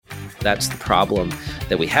That's the problem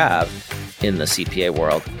that we have in the CPA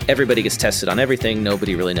world. Everybody gets tested on everything.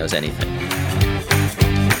 Nobody really knows anything.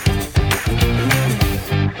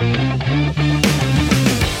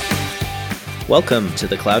 Welcome to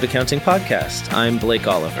the Cloud Accounting Podcast. I'm Blake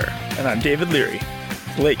Oliver. And I'm David Leary.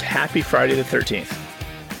 Blake, happy Friday the 13th.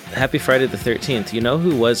 Happy Friday the 13th. You know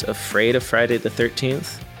who was afraid of Friday the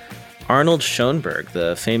 13th? Arnold Schoenberg,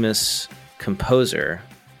 the famous composer.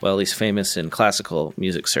 Well, he's famous in classical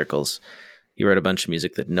music circles. He wrote a bunch of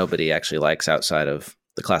music that nobody actually likes outside of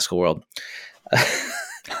the classical world.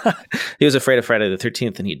 He was afraid of Friday the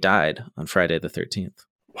 13th, and he died on Friday the 13th.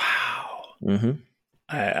 Wow. Mm-hmm.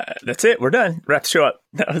 That's it. We're done. Wrap the show up.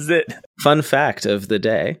 That was it. Fun fact of the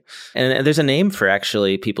day. And there's a name for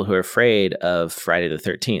actually people who are afraid of Friday the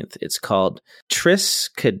 13th. It's called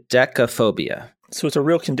triskaidekaphobia. So it's a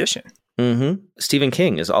real condition. Mm-hmm. Stephen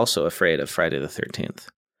King is also afraid of Friday the 13th.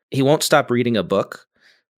 He won't stop reading a book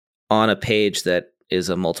on a page that is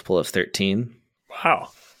a multiple of 13. Wow.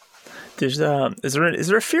 Is there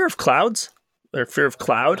a fear of clouds? Or fear of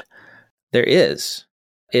cloud? There is.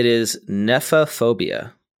 It is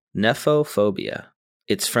nephophobia. Nephophobia.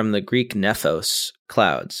 It's from the Greek nephos,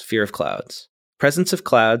 clouds, fear of clouds. Presence of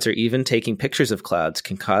clouds or even taking pictures of clouds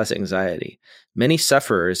can cause anxiety. Many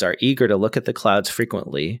sufferers are eager to look at the clouds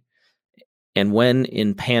frequently, and when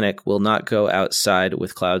in panic will not go outside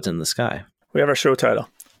with clouds in the sky. We have our show title.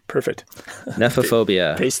 Perfect.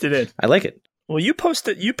 Nephophobia. Paste it in. I like it. Well, you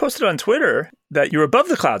posted on Twitter that you were above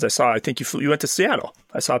the clouds. I think you went to Seattle.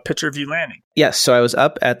 I saw a picture of you landing. Yes. So I was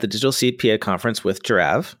up at the Digital CPA conference with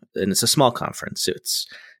Jirav, and it's a small conference.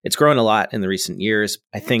 It's grown a lot in the recent years.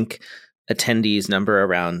 I think attendees number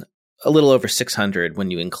around a little over 600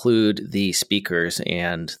 when you include the speakers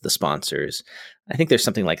and the sponsors. I think there's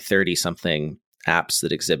something like 30-something apps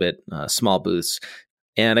that exhibit small booths.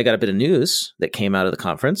 And I got a bit of news that came out of the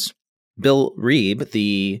conference. Bill Reeb,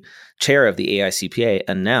 the chair of the AICPA,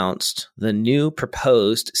 announced the new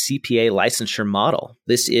proposed CPA licensure model.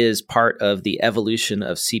 This is part of the evolution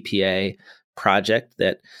of CPA project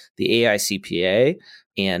that the AICPA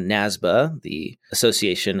and NASBA, the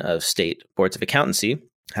Association of State Boards of Accountancy,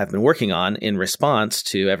 have been working on in response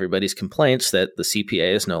to everybody's complaints that the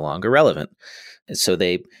CPA is no longer relevant. And so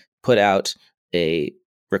they put out a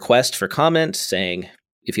request for comment saying,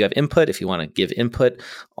 if you have input, if you want to give input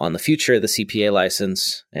on the future of the CPA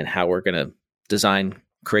license and how we're going to design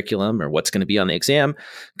curriculum or what's going to be on the exam,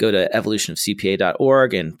 go to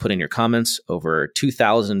evolutionofcpa.org and put in your comments. Over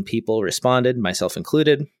 2,000 people responded, myself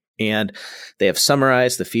included, and they have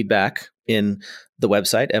summarized the feedback in the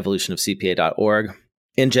website, evolutionofcpa.org.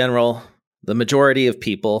 In general, the majority of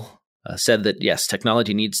people said that, yes,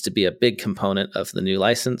 technology needs to be a big component of the new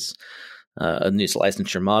license. A new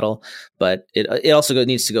licensure model, but it also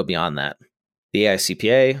needs to go beyond that. The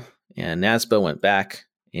AICPA and NASBA went back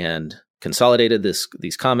and consolidated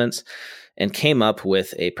these comments and came up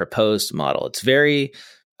with a proposed model. It's very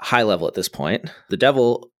high level at this point. The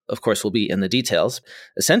devil, of course, will be in the details.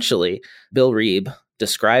 Essentially, Bill Reeb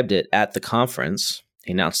described it at the conference,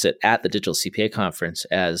 he announced it at the Digital CPA conference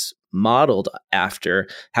as modeled after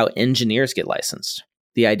how engineers get licensed.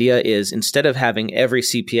 The idea is instead of having every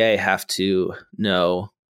CPA have to know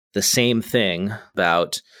the same thing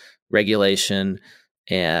about regulation,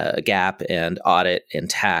 GAAP and audit and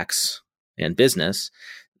tax and business,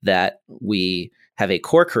 that we have a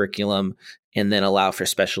core curriculum and then allow for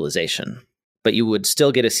specialization. But you would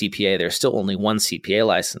still get a CPA. There's still only one CPA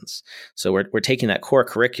license. So we're taking that core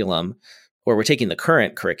curriculum, or we're taking the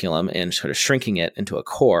current curriculum and sort of shrinking it into a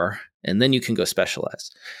core, and then you can go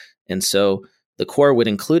specialize. And so the core would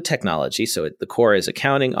include technology. So the core is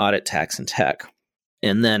accounting, audit, tax, and tech.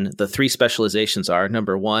 And then the three specializations are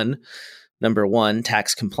number one,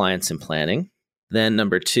 tax compliance and planning. Then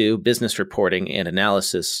number two, business reporting and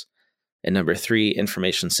analysis. And number three,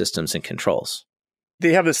 information systems and controls.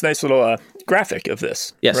 They have this nice little graphic of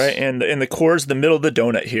this, yes, right? And the core is the middle of the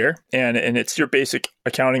donut here. And it's your basic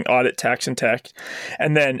accounting, audit, tax, and tech.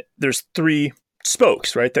 And then there's three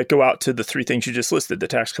spokes, right, that go out to the three things you just listed, the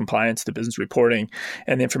tax compliance, the business reporting,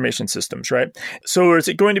 and the information systems, right? So is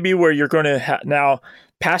it going to be where you're going to now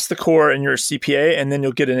pass the core in your CPA and then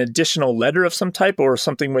you'll get an additional letter of some type or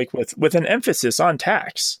something like with an emphasis on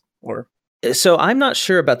tax? Or So I'm not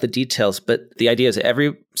sure about the details, but the idea is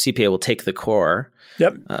every CPA will take the core,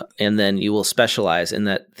 yep, and then you will specialize in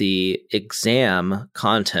that the exam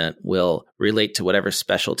content will relate to whatever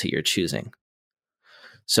specialty you're choosing.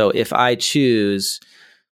 So if I choose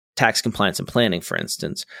tax compliance and planning, for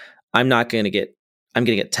instance, I'm going to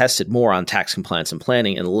get tested more on tax compliance and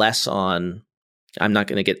planning and less on I'm not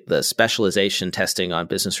going to get the specialization testing on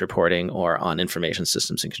business reporting or on information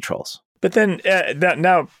systems and controls. But then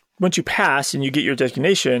now, once you pass and you get your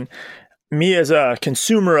designation, me as a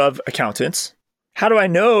consumer of accountants, how do I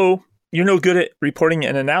know you're no good at reporting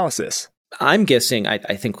and analysis? I'm guessing, I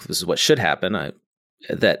think this is what should happen,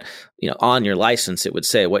 that on your license, it would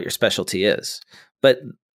say what your specialty is. But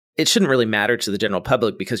it shouldn't really matter to the general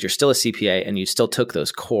public because you're still a CPA and you still took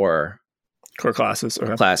those core classes.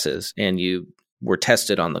 Okay. Classes, and you were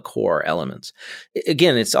tested on the core elements.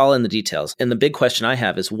 Again, it's all in the details. And the big question I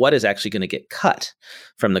have is what is actually going to get cut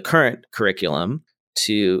from the current curriculum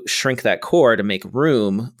to shrink that core to make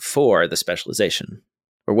room for the specialization?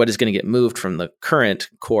 Or what is going to get moved from the current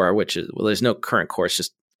core, which is, well, there's no current core, it's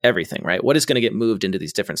just everything, right? What is going to get moved into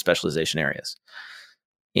these different specialization areas?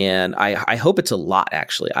 And I hope it's a lot,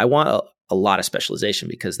 actually. I want a lot of specialization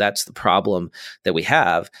because that's the problem that we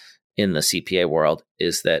have in the CPA world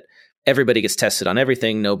is that everybody gets tested on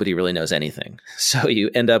everything. Nobody really knows anything. So you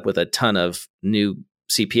end up with a ton of new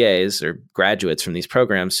CPAs or graduates from these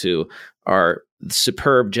programs who are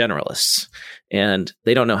superb generalists, and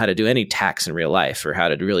they don't know how to do any tax in real life or how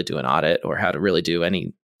to really do an audit or how to really do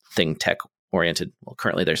anything tech oriented. Well,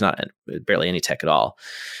 currently there's not barely any tech at all,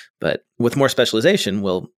 but with more specialization,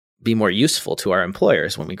 we'll be more useful to our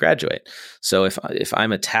employers when we graduate. So if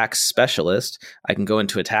I'm a tax specialist, I can go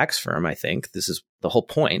into a tax firm, I think this is the whole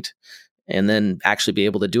point, and then actually be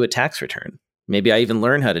able to do a tax return. Maybe I even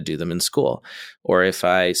learn how to do them in school. Or if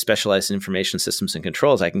I specialize in information systems and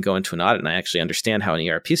controls, I can go into an audit and I actually understand how an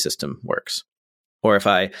ERP system works. Or if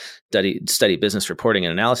I study business reporting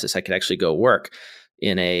and analysis, I could actually go work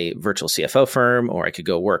in a virtual CFO firm, or I could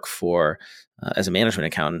go work for as a management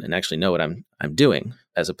accountant and actually know what I'm doing,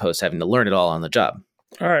 as opposed to having to learn it all on the job.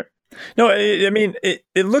 All right. No, it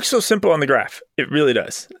looks so simple on the graph. It really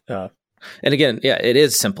does. And again, yeah, it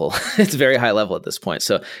is simple. It's very high level at this point.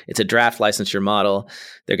 So it's a draft licensure model.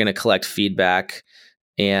 They're going to collect feedback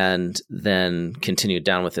and then continue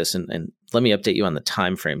down with this. And let me update you on the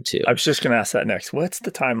time frame too. I was just going to ask that next. What's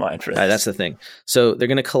the timeline for this? That's the thing. So they're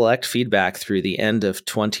going to collect feedback through the end of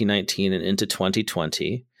 2019 and into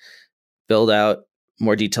 2020, build out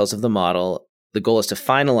more details of the model. The goal is to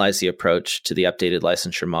finalize the approach to the updated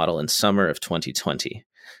licensure model in summer of 2020.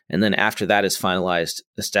 And then after that is finalized,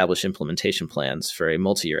 establish implementation plans for a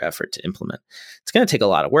multi-year effort to implement. It's going to take a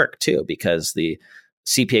lot of work too, because the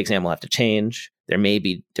CPA exam will have to change. There may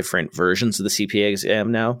be different versions of the CPA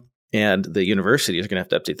exam now, and the universities are going to have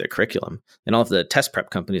to update their curriculum, and all of the test prep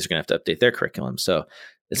companies are going to have to update their curriculum. So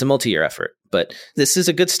it's a multi-year effort, but this is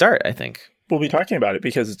a good start, I think. We'll be talking about it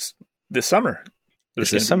because it's this summer.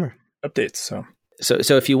 This summer. Updates.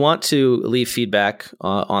 So if you want to leave feedback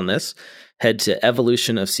on this, head to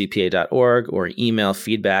evolutionofcpa.org or email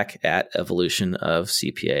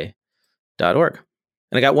feedback@evolutionofcpa.org.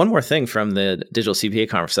 And I got one more thing from the Digital CPA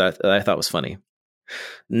conference that I thought was funny.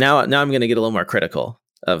 Now I'm going to get a little more critical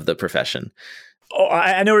of the profession. Oh,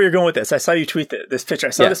 I know where you're going with this. I saw you tweet this picture.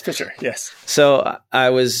 I saw this picture. Yes. So I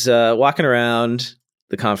was walking around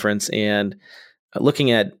the conference and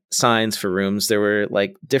looking at signs for rooms. There were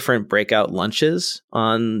like different breakout lunches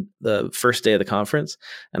on the first day of the conference.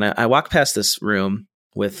 And I walked past this room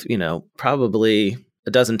with, probably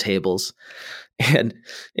a dozen tables. And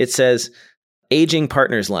it says, Aging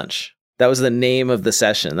Partners Lunch. That was the name of the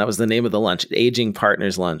session. That was the name of the lunch, Aging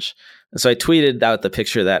Partners Lunch. And so I tweeted out the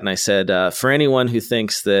picture of that and I said, for anyone who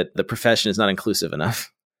thinks that the profession is not inclusive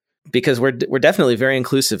enough, because we're definitely very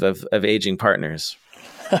inclusive of aging partners.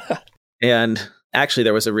 And actually,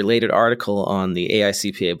 there was a related article on the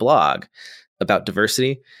AICPA blog about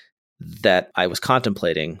diversity that I was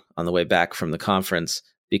contemplating on the way back from the conference,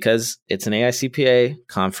 because it's an AICPA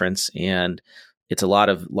conference and it's a lot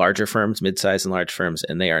of larger firms, mid-sized and large firms,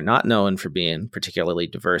 and they are not known for being particularly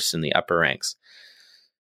diverse in the upper ranks.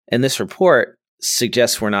 And this report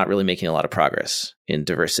suggests we're not really making a lot of progress in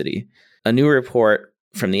diversity. A new report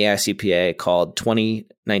from the AICPA called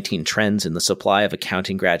 2019 Trends in the Supply of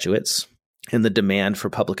Accounting Graduates and the Demand for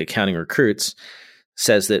Public Accounting Recruits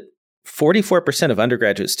says that 44% of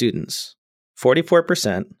undergraduate students,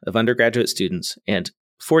 44% of undergraduate students and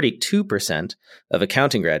 42% of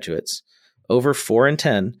accounting graduates over 4 in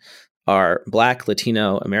 10 are Black,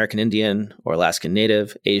 Latino, American Indian, or Alaskan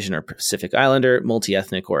Native, Asian or Pacific Islander,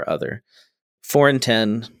 multi-ethnic, or other. 4 in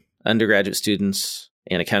 10 undergraduate students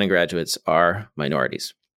and accounting graduates are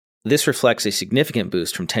minorities. This reflects a significant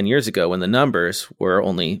boost from 10 years ago when the numbers were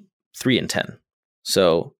only 3 in 10.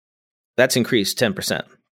 So that's increased 10%,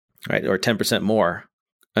 right? Or 10% more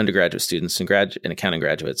undergraduate students and accounting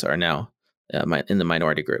graduates are now in the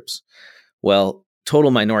minority groups. Well, total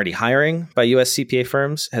minority hiring by US CPA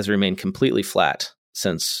firms has remained completely flat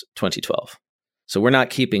since 2012. So we're not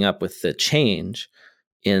keeping up with the change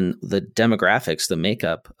in the demographics, the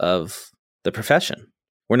makeup of the profession.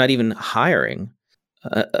 We're not even hiring.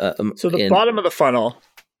 So the bottom of the funnel,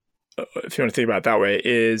 if you want to think about it that way,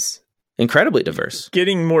 is incredibly diverse.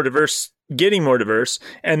 Getting more diverse,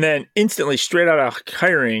 and then instantly straight out of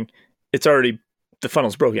hiring, it's already, the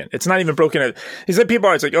funnel's broken. It's not even broken at, he said people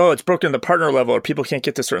are always like, oh, it's broken at the partner level or people can't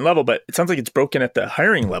get to a certain level, but it sounds like it's broken at the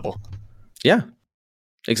hiring level. Yeah,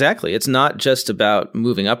 exactly. It's not just about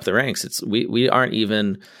moving up the ranks. It's we aren't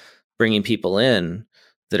even bringing people in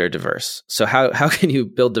that are diverse. So how can you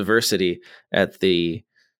build diversity at the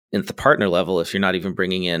partner level if you're not even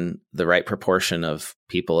bringing in the right proportion of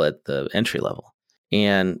people at the entry level?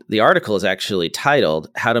 And the article is actually titled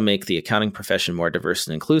 "How to Make the Accounting Profession More Diverse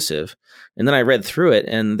and Inclusive." And then I read through it,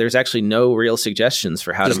 and there's actually no real suggestions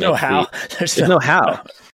for how to make no how. There's no how.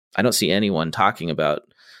 I don't see anyone talking about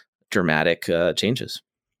dramatic changes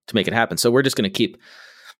to make it happen. So we're just going to keep,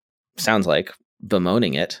 sounds like,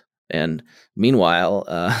 bemoaning it. And meanwhile,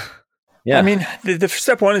 yeah. I mean, the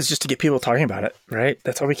step one is just to get people talking about it, right?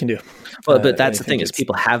 That's all we can do. Well, but that's the thing is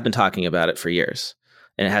people have been talking about it for years,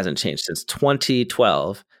 and it hasn't changed. Since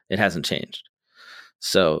 2012, it hasn't changed.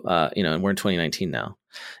 So, and we're in 2019 now.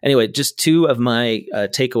 Anyway, just two of my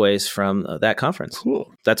takeaways from that conference.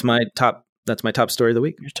 Cool. That's my top story of the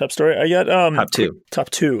week. Your top story? I got top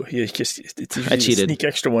two. I cheated. Sneak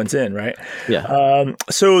extra ones in, right? Yeah.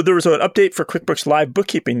 So there was an update for QuickBooks Live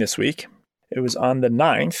bookkeeping this week. It was on the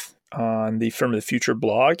 9th on the Firm of the Future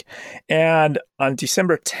blog. And on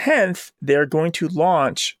December 10th, they're going to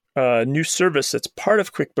launch a new service that's part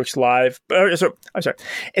of QuickBooks Live. I'm sorry.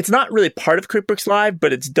 It's not really part of QuickBooks Live,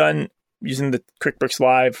 but it's done using the QuickBooks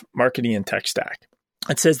Live marketing and tech stack.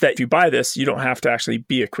 It says that if you buy this, you don't have to actually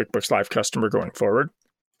be a QuickBooks Live customer going forward.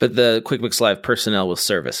 But the QuickBooks Live personnel will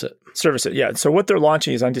service it. Yeah. So what they're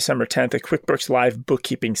launching is on December 10th, a QuickBooks Live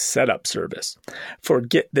bookkeeping setup service for,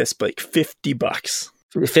 get this, Blake, $50.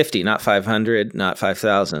 50, not 500, not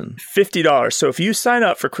 5,000. $50. So if you sign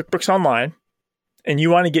up for QuickBooks Online and you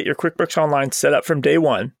want to get your QuickBooks Online set up from day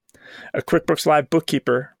one, a QuickBooks Live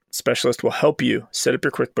bookkeeper specialist will help you set up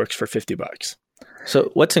your QuickBooks for $50.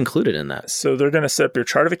 So what's included in that? So they're going to set up your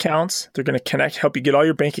chart of accounts. They're going to help you get all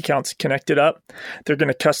your bank accounts connected up. They're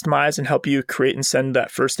going to customize and help you create and send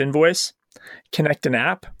that first invoice, connect an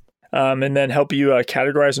app, and then help you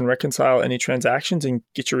categorize and reconcile any transactions and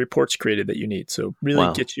get your reports created that you need. So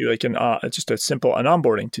really get you like just a simple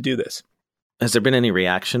onboarding to do this. Has there been any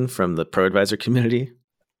reaction from the ProAdvisor community?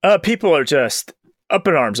 People are just up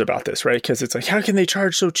in arms about this, right? Because it's like, how can they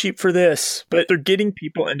charge so cheap for this? But they're getting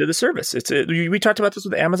people into the service. We talked about this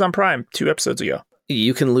with Amazon Prime 2 episodes ago.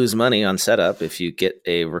 You can lose money on setup if you get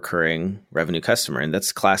a recurring revenue customer, and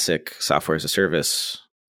that's classic software as a service,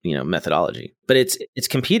 methodology. But it's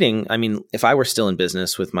competing. I mean, if I were still in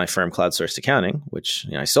business with my firm Cloud-Sourced Accounting, which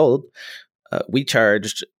I sold, we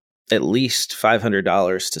charged at least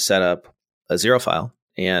 $500 to set up a Xero file,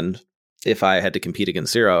 and if I had to compete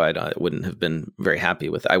against Xero, I wouldn't have been very happy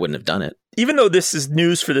with it. I wouldn't have done it. Even though this is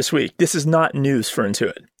news for this week, this is not news for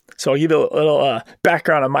Intuit. So I'll give you a little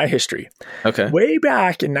background on my history. Okay. Way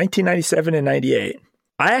back in 1997 and 98,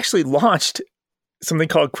 I actually launched something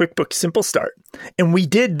called QuickBooks Simple Start. And we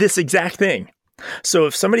did this exact thing. So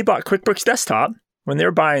if somebody bought QuickBooks Desktop, when they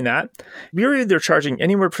were buying that, we were either charging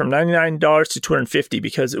anywhere from $99 to $250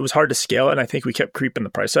 because it was hard to scale. And I think we kept creeping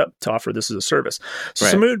the price up to offer this as a service. So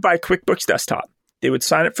somebody would buy QuickBooks Desktop. They would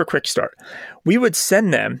sign up for Quick Start. We would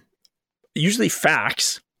send them, usually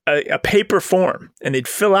fax, a paper form, and they'd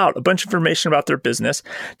fill out a bunch of information about their business.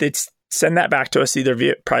 They'd send that back to us either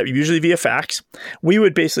usually via fax. We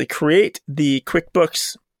would basically create the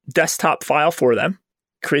QuickBooks Desktop file for them,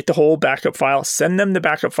 create the whole backup file, send them the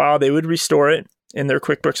backup file. They would restore it in their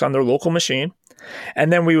QuickBooks on their local machine.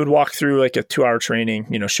 And then we would walk through like a 2-hour training,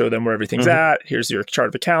 show them where everything's at. Here's your chart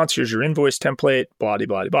of accounts. Here's your invoice template, blah, blah,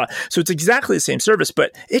 blah, blah. So it's exactly the same service,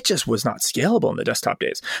 but it just was not scalable in the desktop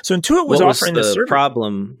days. So Intuit was offering this service.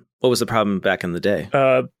 What was the problem back in the day?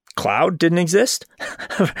 Cloud didn't exist.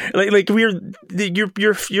 you're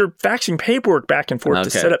faxing paperwork back and forth to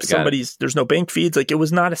set up somebody's, there's no bank feeds. Like it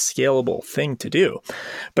was not a scalable thing to do.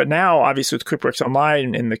 But now obviously with QuickBooks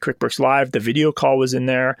Online and the QuickBooks Live, the video call was in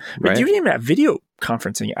there. But you didn't even have video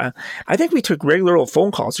conferencing. I think we took regular old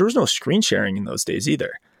phone calls. There was no screen sharing in those days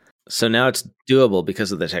either. So now it's doable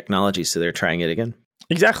because of the technology. So they're trying it again.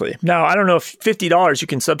 Exactly. Now, I don't know if $50 you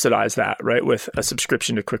can subsidize that, right, with a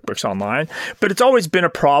subscription to QuickBooks Online, but it's always been a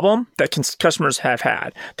problem that customers have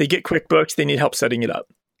had. They get QuickBooks, they need help setting it up.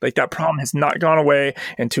 Like that problem has not gone away.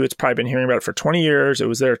 Intuit's probably been hearing about it for 20 years. It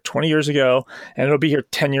was there 20 years ago, and it'll be here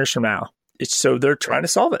 10 years from now. So they're trying to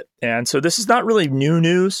solve it. And so this is not really new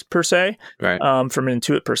news per se, right? From an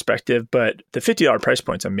Intuit perspective, but the $50 price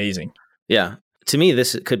point is amazing. Yeah. To me,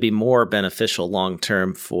 this could be more beneficial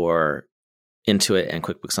long-term for Intuit and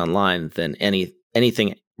QuickBooks Online than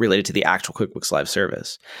anything related to the actual QuickBooks Live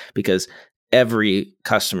service, because every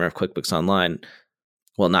customer of QuickBooks Online,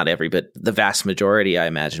 well, not every, but the vast majority, I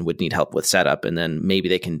imagine, would need help with setup, and then maybe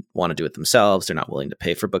they can want to do it themselves. They're not willing to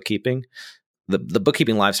pay for bookkeeping. The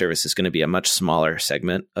bookkeeping live service is going to be a much smaller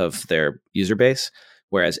segment of their user base,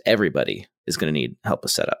 whereas everybody is going to need help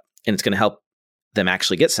with setup, and it's going to help them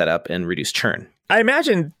actually get set up and reduce churn. I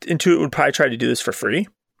imagine Intuit would probably try to do this for free.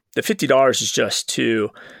 The $50 is just to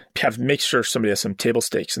make sure somebody has some table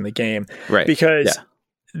stakes in the game, right? Because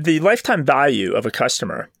the lifetime value of a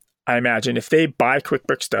customer, I imagine, if they buy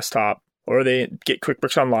QuickBooks Desktop or they get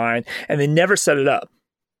QuickBooks Online and they never set it up,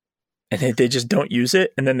 and they just don't use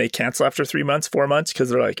it, and then they cancel after 3 months, 4 months, because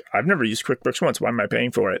they're like, I've never used QuickBooks once. Why am I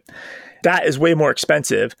paying for it? That is way more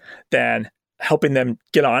expensive than helping them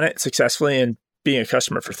get on it successfully and being a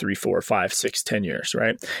customer for 3, 4, 5, 6, 10 years,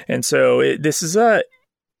 right? And so it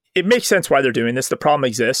makes sense why they're doing this. The problem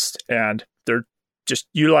exists, and they're just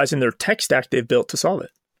utilizing their tech stack they've built to solve it.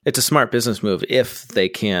 It's a smart business move if they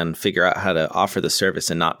can figure out how to offer the service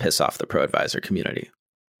and not piss off the ProAdvisor community.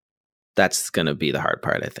 That's going to be the hard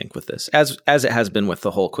part, I think, with this, as it has been with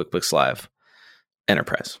the whole QuickBooks Live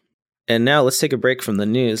enterprise. And now let's take a break from the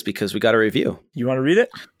news because we got a review. You want to read it?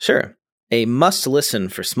 Sure. A must listen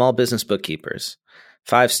for small business bookkeepers.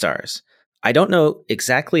 5 stars. I don't know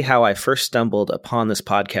exactly how I first stumbled upon this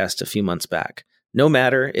podcast a few months back. No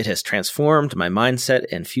matter, it has transformed my mindset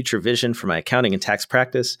and future vision for my accounting and tax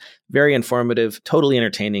practice. Very informative, totally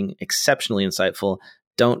entertaining, exceptionally insightful.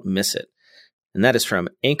 Don't miss it. And that is from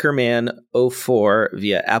Anchorman04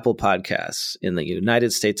 via Apple Podcasts in the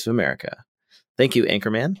United States of America. Thank you,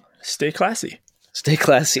 Anchorman. Stay classy. Stay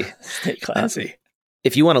classy. Stay classy.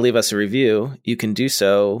 If you want to leave us a review, you can do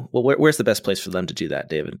so. Well, where's the best place for them to do that,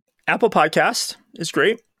 David? Apple Podcast is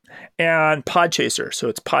great. And Podchaser. So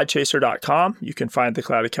it's podchaser.com. You can find the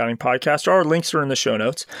Cloud Accounting Podcast. Our links are in the show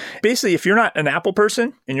notes. Basically, if you're not an Apple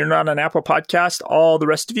person and you're not an Apple Podcast, all the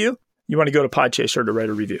rest of you want to go to Podchaser to write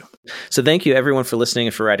a review. So thank you, everyone, for listening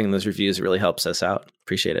and for writing those reviews. It really helps us out.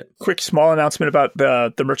 Appreciate it. Quick small announcement about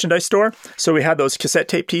the merchandise store. So we had those cassette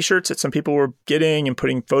tape t-shirts that some people were getting and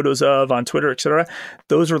putting photos of on Twitter, etc.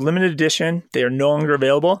 Those are limited edition. They are no longer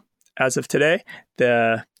available as of today.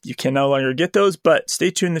 You can no longer get those, but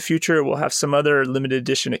stay tuned in the future. We'll have some other limited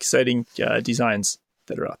edition exciting designs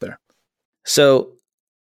that are out there. So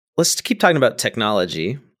let's keep talking about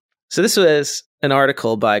technology. So this was an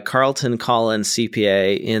article by Carlton Collins,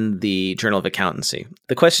 CPA, in the Journal of Accountancy.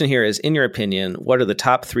 The question here is, in your opinion, what are the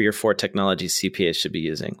top 3 or 4 technologies CPAs should be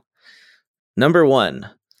using? Number 1,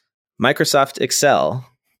 Microsoft Excel.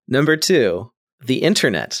 Number 2, the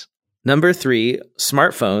internet. Number 3,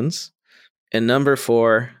 smartphones. And number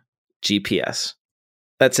 4, GPS.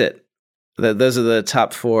 That's it. Those are the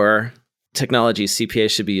top 4 technologies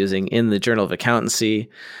CPAs should be using in the Journal of Accountancy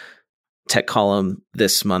tech column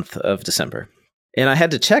this month of December. And I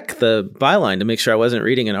had to check the byline to make sure I wasn't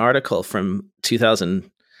reading an article from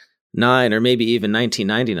 2009 or maybe even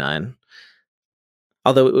 1999.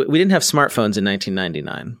 Although we didn't have smartphones in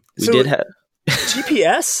 1999. We did have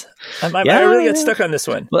GPS? I really got stuck on this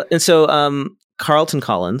one. Well, and so Carlton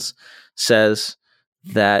Collins says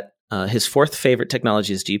that his 4th favorite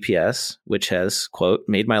technology is GPS, which has, quote,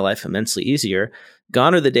 made my life immensely easier.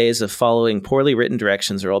 Gone are the days of following poorly written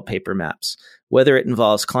directions or old paper maps. Whether it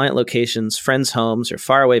involves client locations, friends' homes, or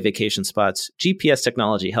faraway vacation spots, GPS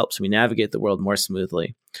technology helps me navigate the world more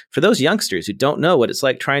smoothly. For those youngsters who don't know what it's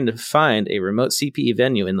like trying to find a remote CPE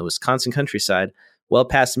venue in the Wisconsin countryside well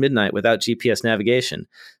past midnight without GPS navigation,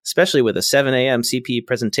 especially with a 7 a.m. CPE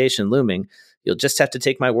presentation looming, you'll just have to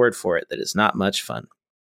take my word for it that it's not much fun.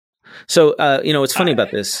 So, what's funny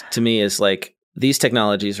about this to me is like these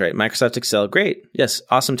technologies, right? Microsoft Excel, great. Yes,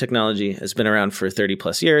 awesome technology, has been around for 30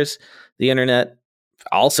 plus years. The internet,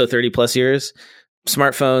 also 30 plus years.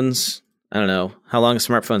 Smartphones, I don't know. How long have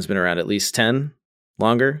smartphones been around? At least 10?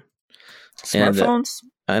 Longer? Smartphones?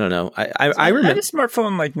 I don't know. I remember. I had a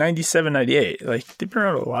smartphone like 97, 98. Like, they've been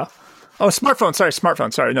around a while. Oh, smartphone.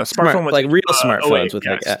 Sorry. No, smartphone was like real smartphones 08, with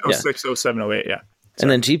yeah, like 06, 07, 08, yeah. Sorry.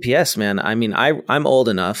 And then GPS, man. I mean, I'm old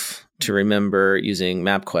enough to remember using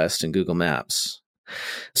MapQuest and Google Maps.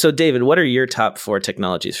 So, David, what are your top 4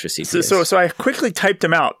 technologies for CPAs? So I quickly typed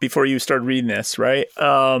them out before you started reading this, right?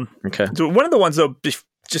 Okay. So one of the ones, though,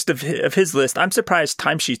 just of his list, I'm surprised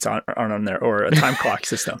timesheets aren't on there, or a time clock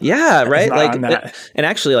system. Yeah, right. Like, and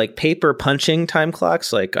actually, like paper punching time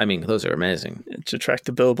clocks. Like, I mean, those are amazing to track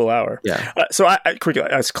the billable hour. Yeah. So I quickly,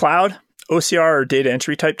 as cloud, OCR or data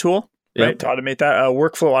entry type tool, right? To automate that,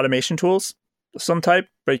 workflow automation tools, some type,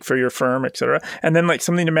 like for your firm, et cetera. And then like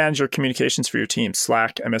something to manage your communications for your team,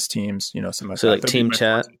 Slack, MS Teams, you know, something like so that. like team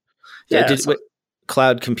chat. Yeah.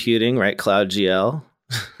 Cloud computing, right? Cloud GL.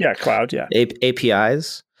 Yeah, cloud, yeah.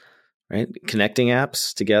 APIs, right? Connecting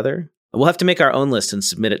apps together. We'll have to make our own list and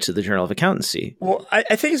submit it to the Journal of Accountancy. Well,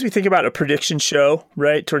 I think as we think about a prediction show,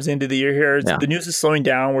 right, towards the end of the year here, the news is slowing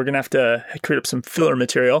down. We're going to have to create up some filler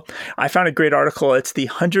material. I found a great article. It's the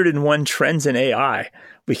 101 trends in AI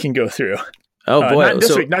we can go through. Oh, boy.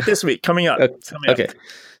 Not this week. Coming up. Okay.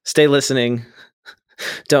 Stay listening.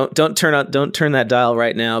 Don't turn that dial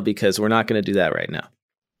right now, because we're not going to do that right now.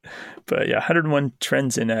 But yeah, 101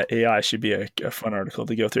 trends in AI should be a fun article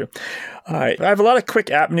to go through. All right. I have a lot of quick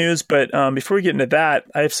app news, but before we get into that,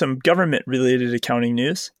 I have some government-related accounting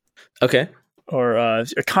news. Okay. Or a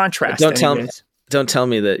contrast. Don't tell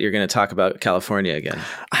me that you're going to talk about California again.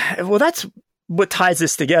 Well, that's what ties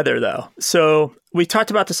this together, though. So we talked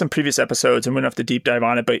about this in previous episodes, and we don't have to deep dive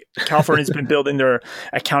on it, but California's been building their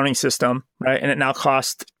accounting system, right? And it now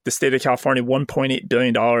costs the state of California $1.8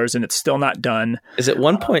 billion, and it's still not done. Is it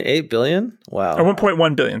 1.8 billion? Wow. Or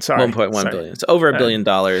 1.1 billion, sorry. 1.1 billion. It's over $1 billion.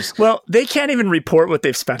 Well, they can't even report what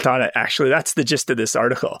they've spent on it, actually. That's the gist of this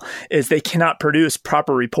article, is they cannot produce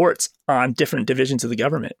proper reports on different divisions of the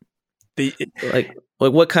government. Like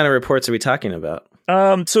what kind of reports are we talking about?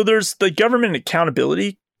 So there's the government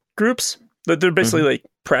accountability groups. They're basically like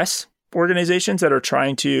press organizations that are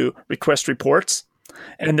trying to request reports,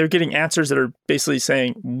 and they're getting answers that are basically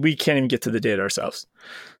saying, we can't even get to the data ourselves.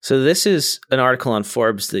 So this is an article on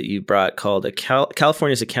Forbes that you brought called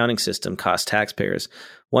California's accounting system costs taxpayers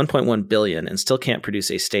 $1.1 billion and still can't produce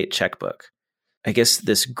a state checkbook. I guess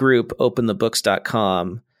this group,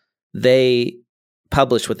 openthebooks.com, they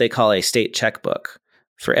publish what they call a state checkbook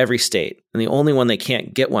for every state. And the only one they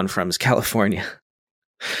can't get one from is California.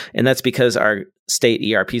 And that's because our state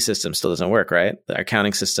ERP system still doesn't work, right? Our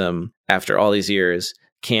accounting system, after all these years,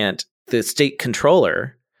 can't. The state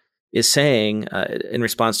controller is saying, in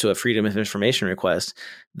response to a Freedom of Information request,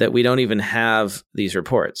 that we don't even have these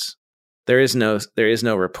reports. There is no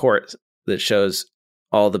report that shows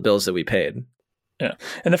all the bills that we paid. Yeah.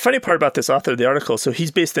 And the funny part about this author of the article, so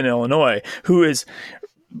he's based in Illinois,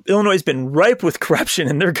 Illinois has been ripe with corruption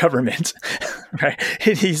in their government, right?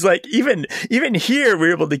 And he's like, even here, we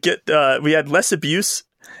were able to get, we had less abuse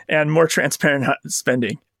and more transparent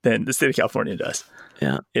spending than the state of California does.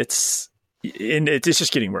 Yeah. It's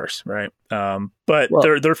just getting worse, right? But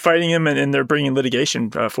they're fighting him, and they're bringing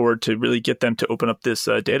litigation forward to really get them to open up this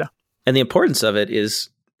data. And the importance of it is,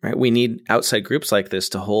 right, we need outside groups like this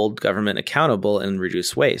to hold government accountable and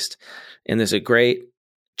reduce waste. And there's a great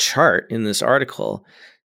chart in this article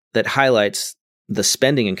that highlights the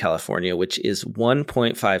spending in California, which is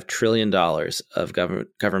 $1.5 trillion of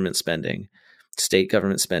government spending, state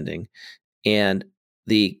government spending. And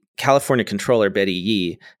the California Controller, Betty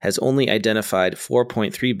Yee, has only identified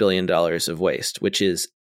 $4.3 billion of waste,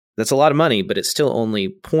 that's a lot of money, but it's still only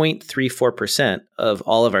 0.34% of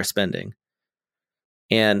all of our spending.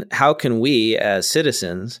 And how can we as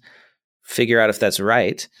citizens figure out if that's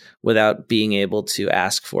right without being able to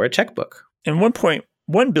ask for a checkbook? And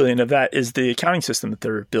 $1.1 billion of that is the accounting system that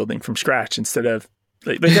they're building from scratch instead of,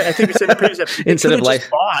 like I think we said in the previous episode,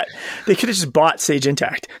 they could have just bought Sage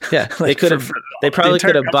Intacct. Yeah, they could have. They probably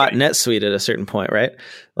could have bought NetSuite at a certain point, right?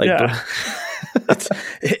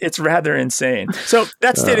 It's rather insane. So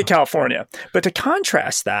that's state of California. But to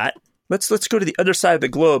contrast that, let's go to the other side of the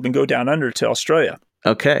globe and go down under to Australia.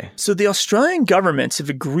 Okay. So the Australian governments have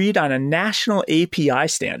agreed on a national API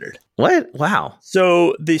standard. What? Wow.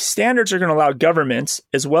 So the standards are going to allow governments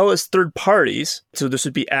as well as third parties, so this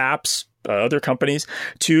would be apps, other companies,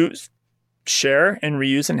 to share and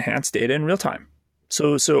reuse enhanced data in real time.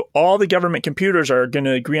 So all the government computers are going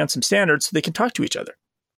to agree on some standards so they can talk to each other.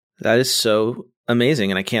 That is so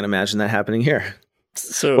amazing, and I can't imagine that happening here.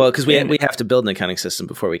 Because we have to build an accounting system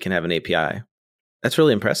before we can have an API. That's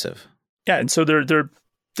really impressive. Yeah, and so they're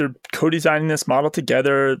co-designing this model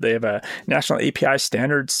together. They have a national API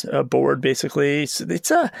standards board, basically. So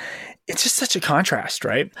it's just such a contrast,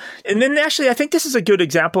 right? And then actually, I think this is a good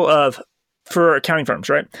example for accounting firms,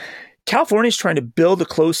 right? California's trying to build a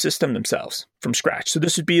closed system themselves from scratch. So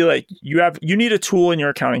this would be like you need a tool in your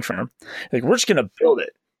accounting firm. Like, we're just going to build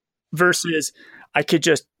it. Versus I could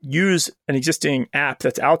just use an existing app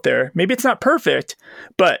that's out there. Maybe it's not perfect,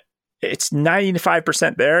 but it's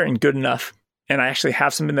 95% there and good enough. and I actually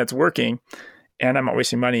have something that's working and I'm not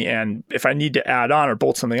wasting money. And if I need to add on or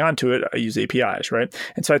bolt something onto it, I use APIs, right?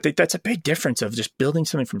 And so I think that's a big difference of just building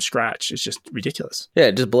something from scratch. It's just ridiculous. Yeah,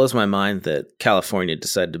 it just blows my mind that California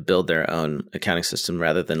decided to build their own accounting system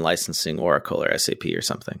rather than licensing Oracle or SAP or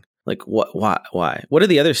something. Like, why? What are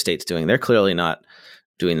the other states doing? They're clearly not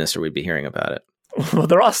doing this, or we'd be hearing about it. Well,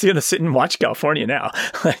 they're all going to sit and watch California now.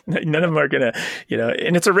 None of them are going to,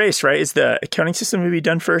 and it's a race, right? Is the accounting system going to be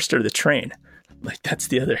done first or the train? Like, that's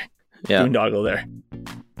the other boondoggle there.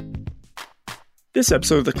 This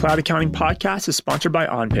episode of the Cloud Accounting Podcast is sponsored by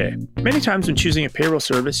OnPay. Many times when choosing a payroll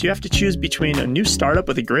service, you have to choose between a new startup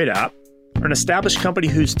with a great app or an established company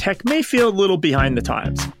whose tech may feel a little behind the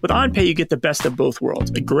times. With OnPay, you get the best of both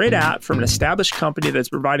worlds. A great app from an established company that's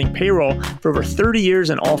providing payroll for over 30 years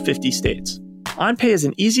in all 50 states. OnPay is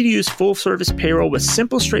an easy-to-use full-service payroll with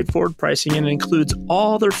simple, straightforward pricing, and it includes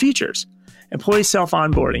all their features. Employee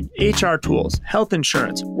self-onboarding, HR tools, health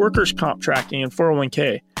insurance, workers' comp tracking, and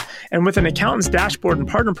 401k. And with an accountant's dashboard and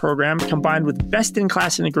partner program combined with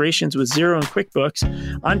best-in-class integrations with Xero and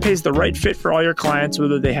QuickBooks, OnPay is the right fit for all your clients,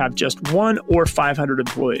 whether they have just 1 or 500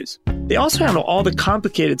 employees. They also handle all the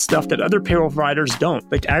complicated stuff that other payroll providers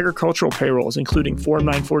don't, like agricultural payrolls, including Form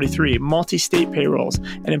 943, multi-state payrolls,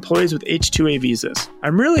 and employees with H-2A visas.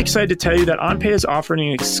 I'm really excited to tell you that OnPay is offering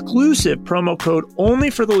an exclusive promo code only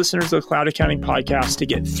for the listeners of the Cloud Accounting Podcast to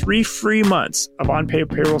get 3 free months of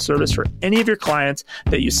OnPay payroll service for any of your clients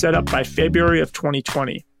that you set up by February of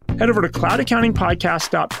 2020. Head over to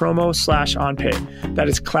cloudaccountingpodcast.promo/OnPay. That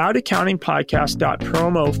is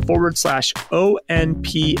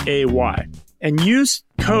cloudaccountingpodcast.promo/ONPAY. And use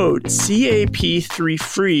code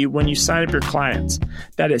CAP3FREE when you sign up your clients.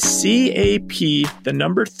 That is CAP, the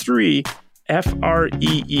number 3,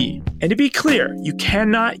 FREE. And to be clear, you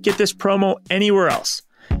cannot get this promo anywhere else.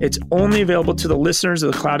 It's only available to the listeners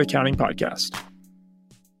of the Cloud Accounting Podcast.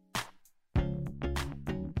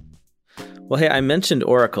 Well, hey, I mentioned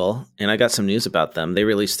Oracle, and I got some news about them. They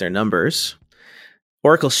released their numbers.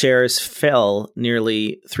 Oracle shares fell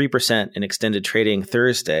nearly 3% in extended trading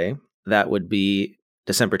Thursday. That would be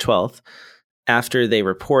December 12th, after they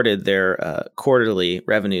reported their quarterly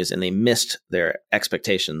revenues and they missed their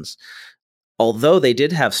expectations. Although they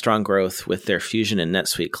did have strong growth with their Fusion and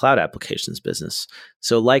NetSuite cloud applications business.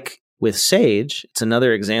 So like with Sage, it's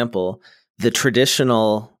another example. The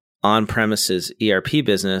traditional on-premises ERP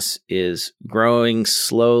business is growing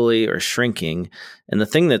slowly or shrinking. And the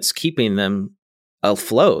thing that's keeping them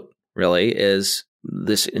afloat, really, is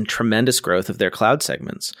this tremendous growth of their cloud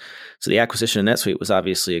segments. So the acquisition of NetSuite was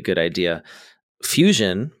obviously a good idea.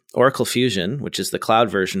 Fusion, Oracle Fusion, which is the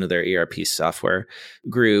cloud version of their ERP software,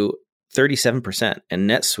 grew 37%. And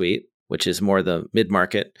NetSuite, which is more the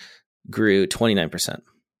mid-market, grew 29%.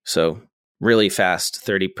 So really fast,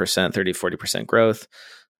 30%, 40% growth.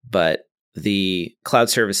 But the cloud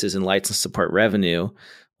services and license support revenue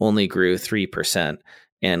only grew 3%,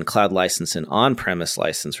 and cloud license and on-premise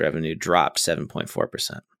license revenue dropped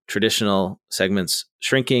 7.4%. Traditional segments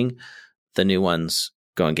shrinking, the new ones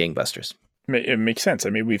going gangbusters. It makes sense. I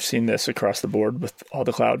mean, we've seen this across the board with all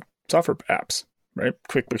the cloud software apps, right?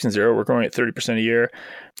 QuickBooks and Xero were growing at 30% a year.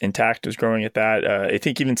 Intacct was growing at that. I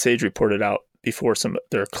think even Sage reported out before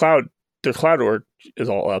their cloud org is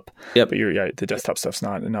all up. Yep. But the desktop stuff's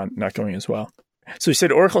not going as well. So you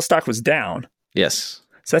said Oracle stock was down. Yes.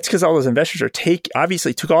 So that's because all those investors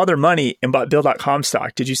obviously took all their money and bought Bill.com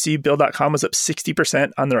stock. Did you see Bill.com was up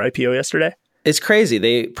 60% on their IPO yesterday? It's crazy.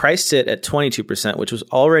 They priced it at 22%, which was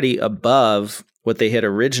already above what they had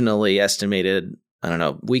originally estimated,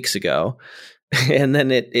 weeks ago. And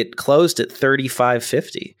then it closed at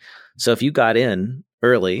 $35.50. So if you got in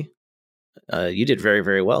early, you did very,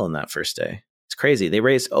 very well in that first day. It's crazy. They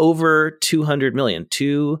raised over $200 million,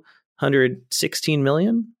 $216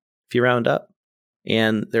 million, if you round up.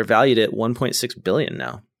 And they're valued at $1.6 billion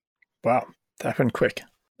now. Wow. That happened quick.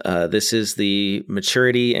 This is the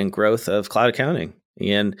maturity and growth of cloud accounting.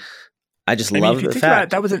 And I just love the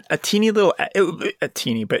fact that was a teeny little, but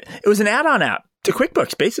it was an add-on app to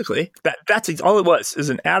QuickBooks, basically. That's all it was, is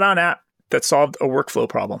an add-on app that solved a workflow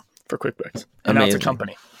problem for QuickBooks. And now it's a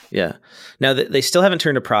company. Yeah. Now, they still haven't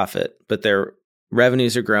turned a profit, but their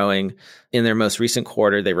revenues are growing. In their most recent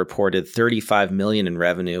quarter, they reported $35 million in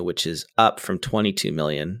revenue, which is up from $22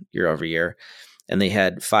 million year over year. And they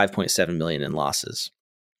had $5.7 million in losses.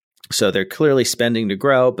 So they're clearly spending to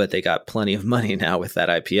grow, but they got plenty of money now with that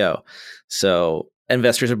IPO. So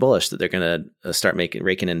investors are bullish that they're going to start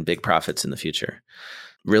raking in big profits in the future.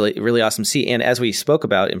 Really, really awesome to see. And as we spoke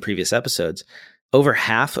about in previous episodes, over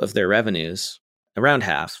half of their revenues, around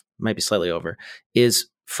half, might be slightly over, is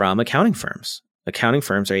from accounting firms. accounting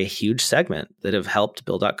firms are a huge segment that have helped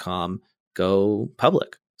Bill.com go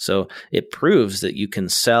public. So it proves that you can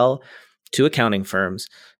sell to accounting firms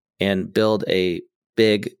and build a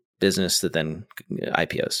big business that then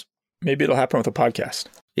IPOs. Maybe it'll happen with a podcast.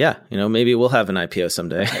 Yeah, maybe we'll have an IPO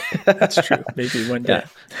someday. That's true. Maybe one day. Yeah.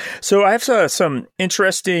 So I have some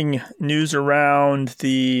interesting news around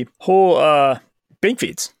the whole bank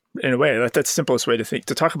feeds. In a way, that's the simplest way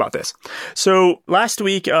to talk about this. So last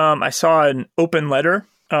week, I saw an open letter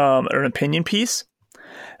or an opinion piece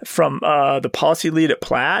from the policy lead at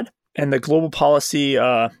Plaid and the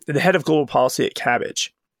head of global policy at Kabbage.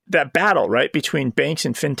 That battle, right, between banks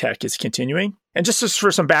and fintech is continuing. And just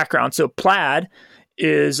for some background, so Plaid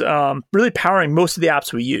is really powering most of the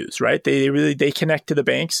apps we use, right? They connect to the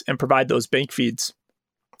banks and provide those bank feeds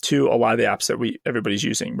to a lot of the apps that everybody's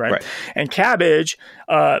using, right? And Kabbage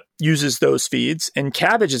uses those feeds, and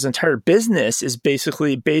Kabbage's entire business is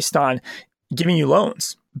basically based on giving you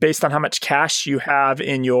loans based on how much cash you have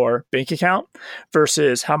in your bank account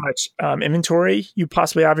versus how much inventory you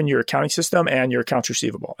possibly have in your accounting system and your accounts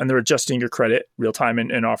receivable. And they're adjusting your credit real time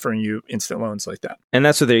and offering you instant loans like that. And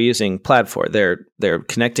that's what they're using Plaid for. They're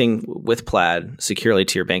connecting with Plaid securely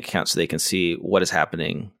to your bank account so they can see what is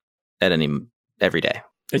happening every day.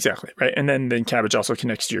 Exactly, right? And then Kabbage also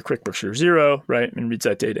connects to your QuickBooks or Xero, right? And reads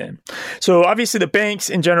that data in. So obviously the banks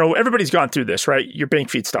in general, everybody's gone through this, right? Your bank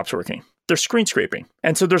feed stops working. They're screen scraping.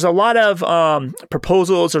 And so there's a lot of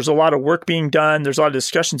proposals. There's a lot of work being done. There's a lot of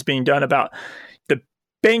discussions being done about the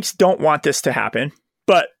banks don't want this to happen,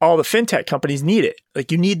 but all the fintech companies need it.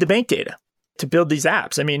 Like you need the bank data to build these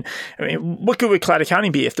apps. I mean, what would cloud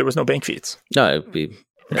accounting be if there was no bank feeds? No, it would be...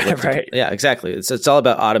 Right. Yeah, exactly. It's all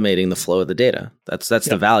about automating the flow of the data. That's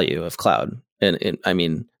the value of cloud. And I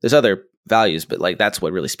mean, there's other values, but like that's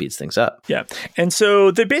what really speeds things up. Yeah. And so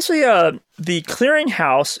they basically, the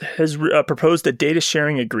clearinghouse has proposed a data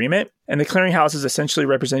sharing agreement, and the clearinghouse is essentially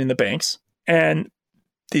representing the banks. And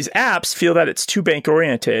these apps feel that it's too bank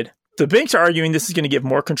oriented. The banks are arguing this is going to give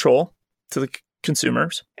more control to the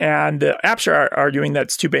consumers, and the apps are arguing that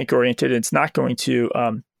it's too bank oriented and it's not going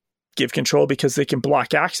to give control because they can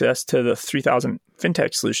block access to the 3,000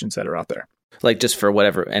 fintech solutions that are out there. Like just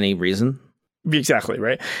for any reason? Exactly,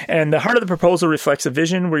 right? And the heart of the proposal reflects a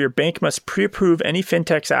vision where your bank must pre-approve any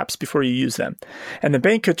fintech's apps before you use them. And the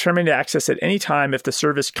bank could terminate access at any time if the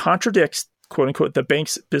service contradicts, quote unquote, the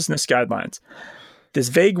bank's business guidelines. This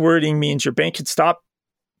vague wording means your bank could stop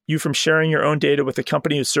you from sharing your own data with the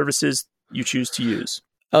company whose services you choose to use.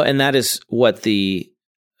 Oh, and that is what the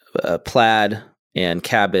Plaid and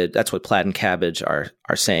Kabbage, that's what Plaid and Kabbage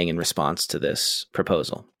are saying in response to this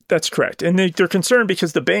proposal. That's correct. And they're concerned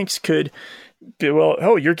because the banks could be,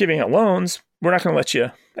 you're giving out loans. We're not going to let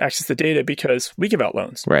you access the data because we give out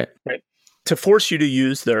loans. Right. To force you to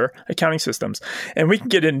use their accounting systems. And we can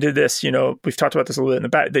get into this, we've talked about this a little bit in the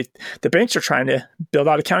back. The banks are trying to build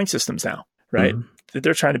out accounting systems now, right? Mm-hmm.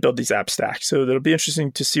 They're trying to build these app stacks. So it'll be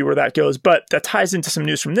interesting to see where that goes. But that ties into some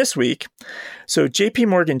news from this week. So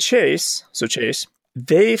JPMorgan Chase,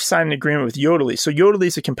 they've signed an agreement with Yodlee. So Yodlee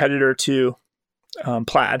is a competitor to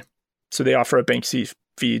Plaid. So they offer a bank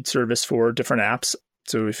feed service for different apps.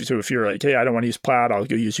 So if you're like, hey, I don't want to use Plaid, I'll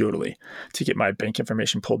go use Yodlee to get my bank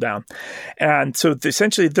information pulled down. And so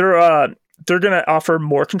essentially they're going to offer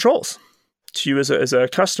more controls to you as a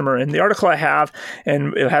customer. And the article I have,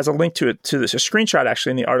 and it has a link to it, there's a screenshot actually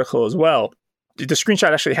in the article as well. The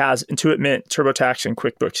screenshot actually has Intuit Mint, TurboTax, and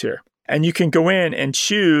QuickBooks here. And you can go in and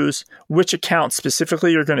choose which account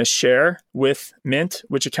specifically you're going to share with Mint,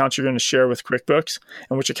 which accounts you're going to share with QuickBooks,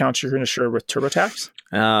 and which accounts you're going to share with TurboTax.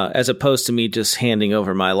 As opposed to me just handing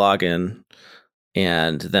over my login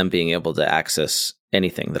and them being able to access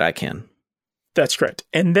anything that I can. That's correct.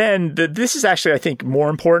 And then this is actually, I think, more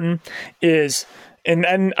important is, and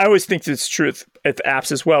I always think it's true at the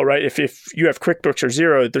apps as well, right? If you have QuickBooks or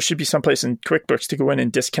Xero, there should be some place in QuickBooks to go in and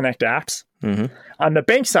disconnect apps. Mm-hmm. On the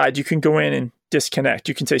bank side, you can go in and disconnect.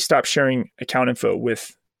 You can say, stop sharing account info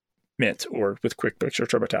with Mint or with QuickBooks or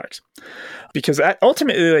TurboTax. Because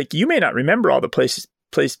ultimately, like, you may not remember all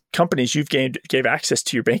the companies you've gave access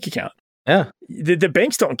to your bank account. Yeah. The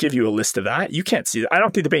banks don't give you a list of that. You can't see that. I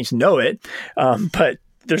don't think the banks know it, but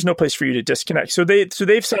there's no place for you to disconnect. So they've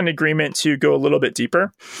signed an agreement to go a little bit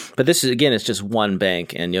deeper. But this is, again, it's just one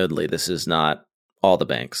bank and Yodlee. This is not all the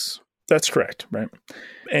banks. That's correct, right?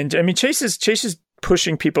 And I mean, Chase is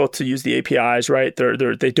pushing people to use the APIs, right?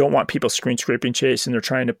 They don't want people screen scraping Chase, and they're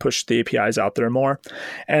trying to push the APIs out there more.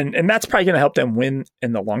 And that's probably going to help them win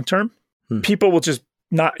in the long term. People will just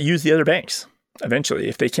not use the other banks eventually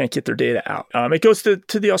if they can't get their data out. It goes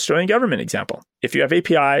to the Australian government example. If you have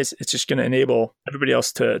APIs, it's just going to enable everybody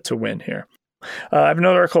else to win here. I have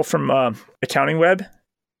another article from Accounting Web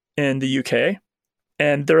in the UK,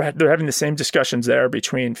 and they're having the same discussions there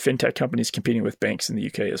between fintech companies competing with banks in the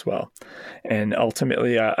UK as well. And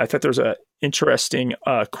ultimately, I thought there was an interesting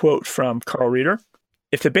quote from Carl Reeder.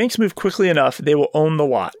 If the banks move quickly enough, they will own the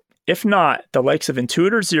lot. If not, the likes of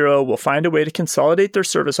Intuit or Xero will find a way to consolidate their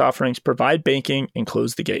service offerings, provide banking, and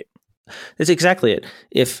close the gate. That's exactly it.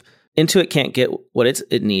 If Intuit can't get what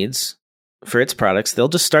it needs for its products, they'll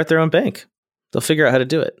just start their own bank. They'll figure out how to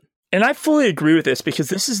do it. And I fully agree with this because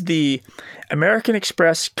this is the American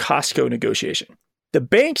Express Costco negotiation. The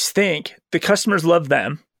banks think the customers love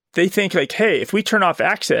them. They think like, hey, if we turn off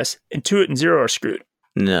access, Intuit and Xero are screwed.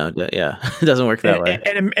 No, yeah, it doesn't work that way.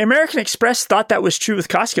 And American Express thought that was true with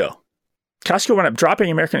Costco. Costco wound up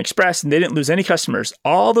dropping American Express and they didn't lose any customers.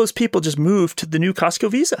 All those people just moved to the new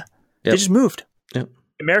Costco Visa. Yep. They just moved. Yep.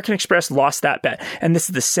 American Express lost that bet. And this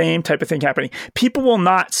is the same type of thing happening. People will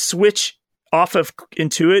not switch off of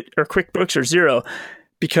Intuit or QuickBooks or Xero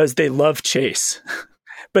because they love Chase.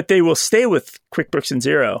 But they will stay with QuickBooks and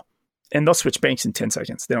Xero, and they'll switch banks in 10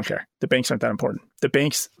 seconds. They don't care. The banks aren't that important. The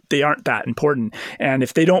banks, they aren't that important. And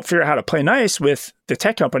if they don't figure out how to play nice with the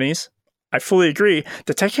tech companies, I fully agree.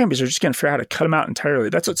 The tech companies are just going to figure out how to cut them out entirely.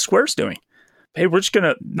 That's what Square's doing. Hey, we're just going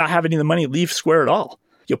to not have any of the money leave Square at all.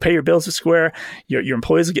 You'll pay your bills with Square. Your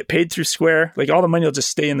employees will get paid through Square. Like all the money will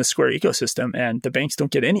just stay in the Square ecosystem, and the banks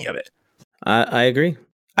don't get any of it. I agree.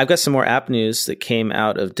 I've got some more app news that came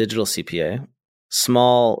out of Digital CPA.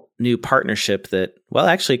 Small new partnership that, well,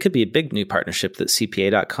 actually, it could be a big new partnership that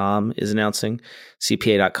CPA.com is announcing.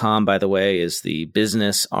 CPA.com, by the way, is the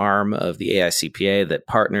business arm of the AICPA that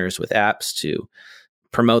partners with apps to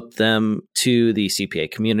promote them to the CPA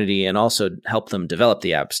community and also help them develop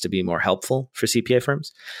the apps to be more helpful for CPA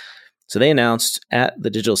firms. So they announced at the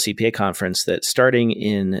Digital CPA conference that starting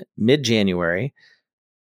in mid-January,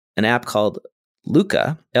 an app called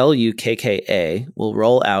Lukka, Lukka, will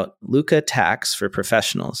roll out Lukka Tax for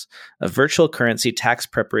Professionals, a virtual currency tax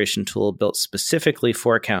preparation tool built specifically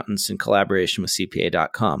for accountants in collaboration with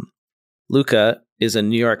CPA.com. Lukka is a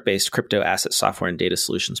New York-based crypto asset software and data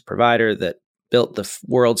solutions provider that built the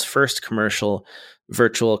world's first commercial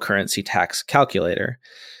virtual currency tax calculator.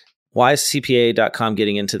 Why is CPA.com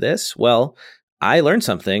getting into this? Well, I learned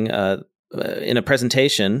something in a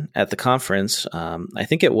presentation at the conference. I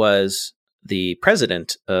think it was the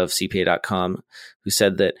president of CPA.com who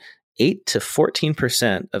said that 8 to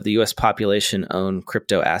 14% of the US population own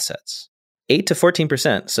crypto assets. 8 to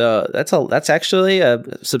 14%. So that's actually a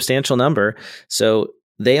substantial number. So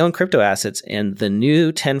they own crypto assets, and the new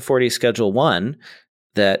 1040 Schedule 1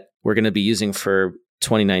 that we're going to be using for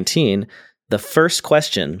 2019, the first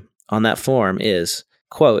question on that form is,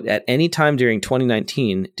 quote, at any time during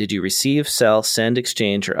 2019, did you receive, sell, send,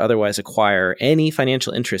 exchange, or otherwise acquire any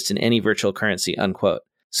financial interest in any virtual currency, unquote.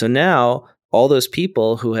 So now all those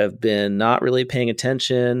people who have been not really paying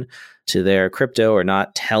attention to their crypto or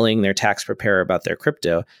not telling their tax preparer about their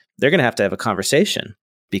crypto, they're going to have a conversation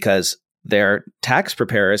because their tax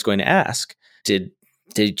preparer is going to ask, did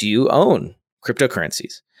you own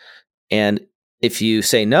cryptocurrencies? And if you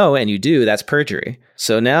say no and you do, that's perjury.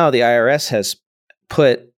 So now the IRS has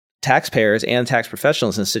put taxpayers and tax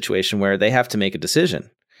professionals in a situation where they have to make a decision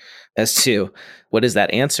as to what is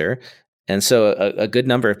that answer. And so a good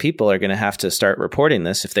number of people are going to have to start reporting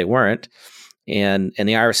this if they weren't. And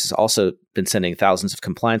the IRS has also been sending thousands of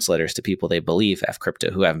compliance letters to people they believe have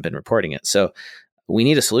crypto who haven't been reporting it. So we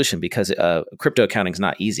need a solution because crypto accounting is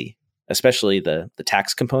not easy, especially the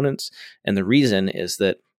tax components. And the reason is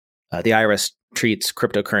that the IRS treats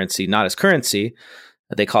cryptocurrency not as currency.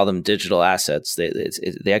 They call them digital assets.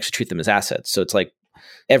 They actually treat them as assets. So it's like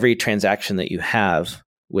every transaction that you have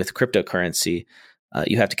with cryptocurrency,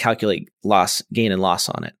 you have to calculate gain and loss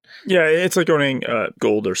on it. Yeah, it's like owning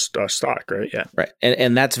gold or stock, right? Yeah, right.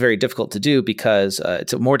 And that's very difficult to do because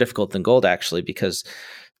it's more difficult than gold, actually, because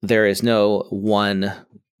there is no one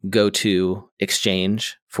go-to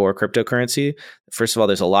exchange for cryptocurrency. First of all,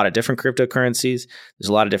 there's a lot of different cryptocurrencies. There's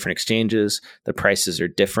a lot of different exchanges. The prices are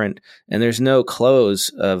different. And there's no close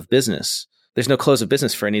of business. There's no close of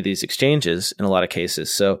business for any of these exchanges in a lot of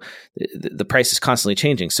cases. So the price is constantly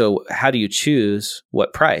changing. So how do you choose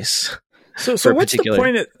what price? So what's the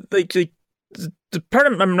point of, the part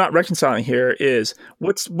I'm not reconciling here is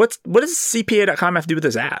what does CPA.com have to do with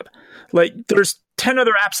this app? Like there's 10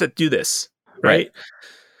 other apps that do this, right?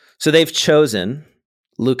 So they've chosen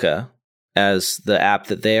Lukka as the app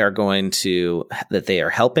that they are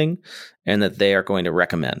helping and that they are going to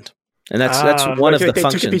recommend. And that's one of the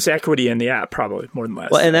functions. They took a piece of equity in the app, probably more than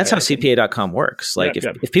less. Well, and that's how CPA.com works. Like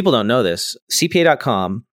if people don't know this,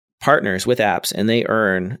 CPA.com partners with apps and they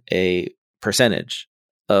earn a percentage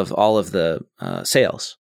of all of the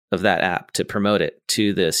sales of that app to promote it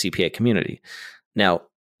to the CPA community. Now,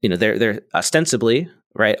 they're ostensibly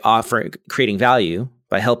creating value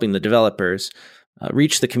by helping the developers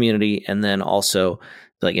reach the community, and then also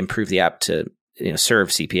improve the app to serve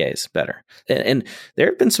CPAs better. And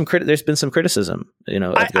there's been some criticism.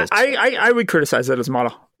 Of this. I would criticize that as a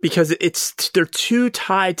model because they're too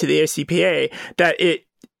tied to the AICPA that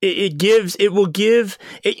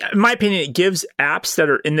in my opinion, it gives apps that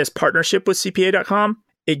are in this partnership with CPA.com.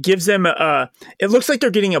 It gives them it looks like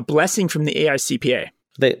they're getting a blessing from the AICPA.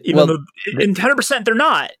 Even though in 100% they're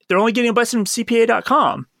not. They're only getting a blessing from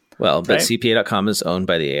CPA.com. Well, but CPA.com is owned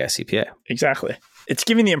by the AICPA. Exactly. It's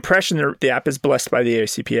giving the impression that the app is blessed by the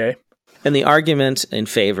AICPA. And the argument in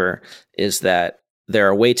favor is that there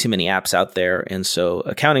are way too many apps out there. And so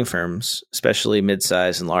accounting firms, especially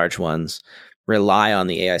mid-size and large ones, rely on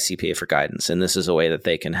the AICPA for guidance. And this is a way that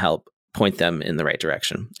they can help point them in the right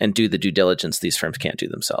direction and do the due diligence these firms can't do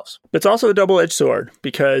themselves. But it's also a double-edged sword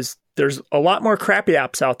because there's a lot more crappy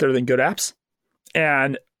apps out there than good apps.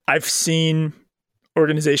 And I've seen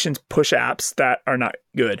organizations push apps that are not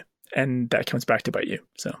good. And that comes back to bite you.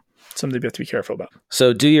 So something you have to be careful about.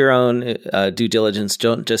 So do your own due diligence.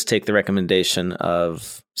 Don't just take the recommendation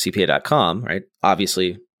of CPA.com, right?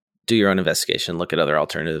 Obviously, do your own investigation. Look at other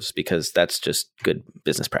alternatives because that's just good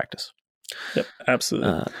business practice. Yep,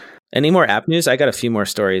 absolutely. Any more app news? I got a few more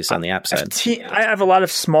stories on the app side. I have a lot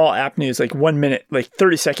of small app news, like 1 minute, like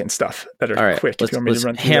 30-second stuff that are all right, quick. Let's, if you want me to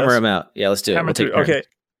run through hammer those. them out. Yeah, let's do it. We'll take okay.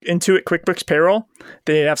 Intuit QuickBooks Payroll,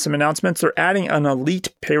 they have some announcements. They're adding an elite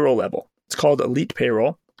payroll level. It's called Elite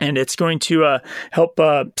Payroll, and it's going to help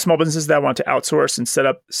small businesses that want to outsource and set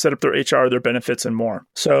up their HR, their benefits, and more.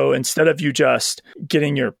 So instead of you just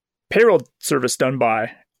getting your payroll service done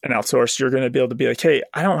by an outsource, you're going to be able to be like, hey,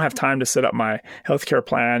 I don't have time to set up my healthcare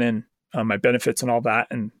plan and my benefits and all that,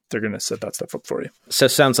 and they're going to set that stuff up for you. So it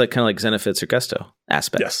sounds like kind of like Zenefits or Gusto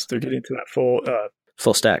aspects. Yes, they're getting to that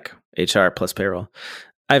full stack, HR plus payroll.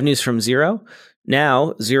 I have news from Xero.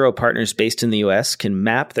 Now, Xero partners based in the U.S. can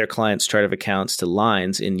map their clients' chart of accounts to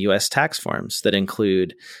lines in U.S. tax forms that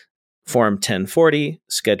include Form 1040,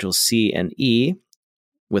 Schedule C and E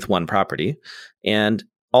with one property, and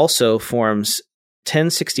also Forms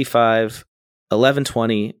 1065,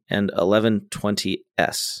 1120, and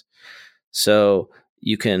 1120S. So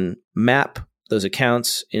you can map those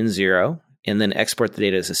accounts in Xero and then export the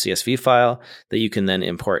data as a CSV file that you can then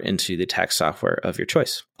import into the tax software of your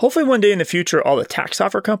choice. Hopefully one day in the future, all the tax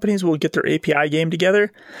software companies will get their API game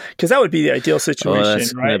together, because that would be the ideal situation,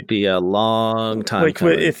 that's right? Going to be a long time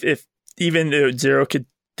coming. If even Xero could,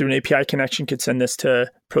 through an API connection, could send this to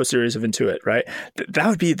Pro Series of Intuit, right? That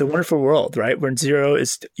would be the wonderful world, right? Where Xero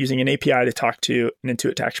is using an API to talk to an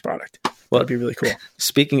Intuit tax product. That'd be really cool.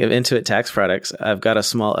 Speaking of Intuit tax products, I've got a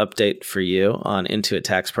small update for you on Intuit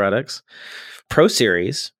tax products.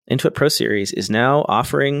 Intuit Pro Series is now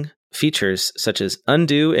offering features such as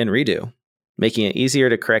undo and redo, making it easier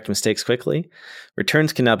to correct mistakes quickly.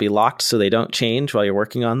 Returns can now be locked so they don't change while you're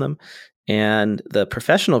working on them. And the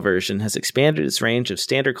professional version has expanded its range of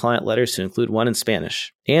standard client letters to include one in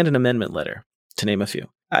Spanish and an amendment letter, to name a few.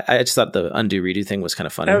 I just thought the undo redo thing was kind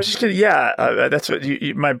of funny. I was just kidding. Yeah, that's what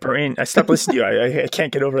my brain. I stopped listening to you. I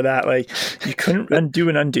can't get over that. Like, you couldn't undo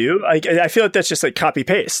and undo. I feel like that's just like copy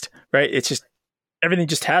paste, right? It's just everything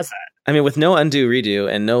just has that. I mean, with no undo redo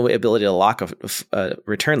and no ability to lock a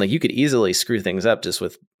return, like you could easily screw things up just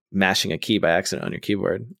with mashing a key by accident on your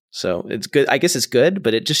keyboard. So it's good. I guess it's good,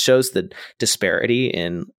 but it just shows the disparity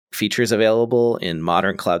in features available in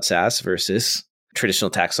modern cloud SaaS versus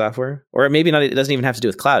traditional tax software. Or maybe not, it doesn't even have to do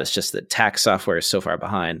with cloud. It's just that tax software is so far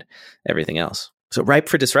behind everything else. So ripe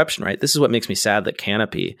for disruption, right? This is what makes me sad that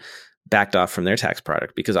Canopy backed off from their tax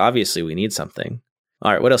product, because obviously we need something.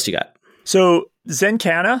 All right, what else you got? So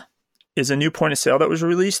ZenCana is a new point of sale that was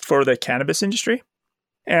released for the cannabis industry.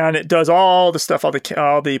 And it does all the stuff all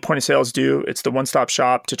the point of sales do. It's the one-stop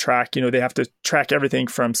shop to track. They have to track everything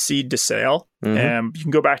from seed to sale. Mm-hmm. And you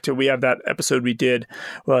can go back to, we have that episode we did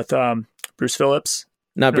with Bruce Phillips.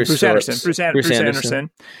 Bruce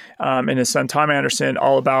Anderson, and his son Tom Anderson,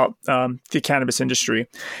 all about the cannabis industry.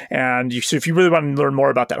 And so if you really want to learn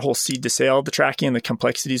more about that whole seed to sale, the tracking and the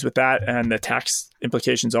complexities with that and the tax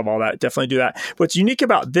implications of all that, definitely do that. What's unique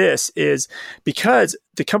about this is because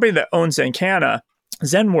the company that owns ZenCana,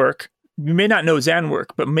 ZenWork, you may not know ZenWork,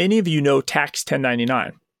 but many of you know Tax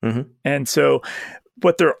 1099. Mm-hmm. And so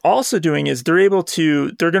what they're also doing is they're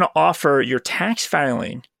going to offer your tax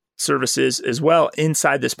filing services as well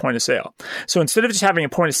inside this point of sale. So instead of just having a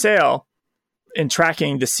point of sale and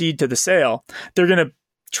tracking the seed to the sale, they're going to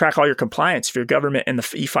track all your compliance for your government and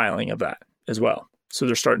the e-filing of that. as well. So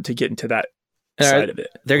they're starting to get into that side of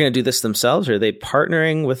it. They're going to do this themselves, or are they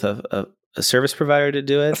partnering with a service provider to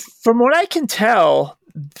do it? From what I can tell,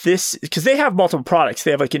 this, because they have multiple products.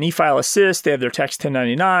 They have like an e-file assist. They have their tax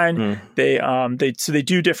 1099. They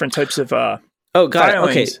do different types of oh, got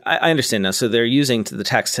filings. it. Okay, I understand now. So they're using the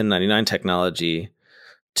tax 1099 technology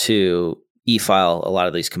to e-file a lot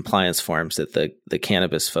of these compliance forms that the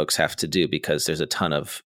cannabis folks have to do because there's a ton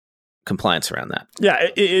of compliance around that. Yeah,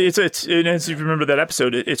 it's as you remember that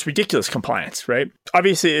episode, it's ridiculous compliance, right?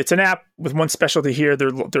 Obviously, it's an app with one specialty here.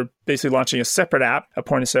 They're basically launching a separate app, a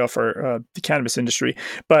point of sale for the cannabis industry.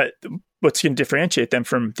 But what's going to differentiate them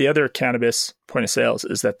from the other cannabis point of sales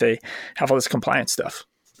is that they have all this compliance stuff.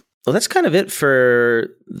 Well, that's kind of it for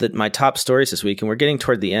my top stories this week, and we're getting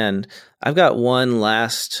toward the end. I've got one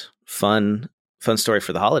last fun story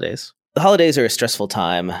for the holidays. The holidays are a stressful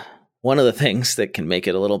time. One of the things that can make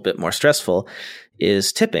it a little bit more stressful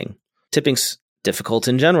is tipping. Tipping's difficult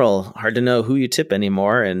in general, hard to know who you tip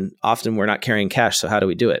anymore, and often we're not carrying cash, so how do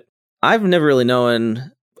we do it? I've never really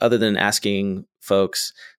known, other than asking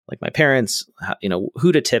folks like my parents,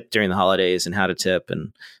 who to tip during the holidays and how to tip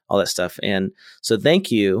and all that stuff. And so thank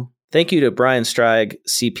you to Brian Streig,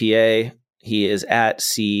 CPA. He is at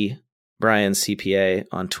Brian CPA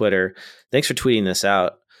on Twitter. Thanks for tweeting this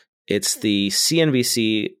out. It's the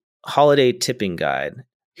CNBC Holiday Tipping Guide.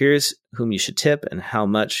 Here's whom you should tip and how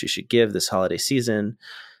much you should give this holiday season.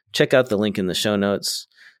 Check out the link in the show notes.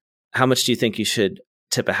 How much do you think you should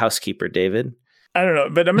tip a housekeeper, David? I don't know,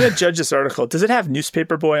 but I'm going to judge this article. Does it have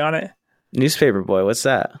Newspaper Boy on it? Newspaper Boy, what's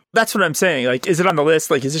that? That's what I'm saying. Like, is it on the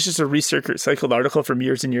list? Like, is this just a recycled article from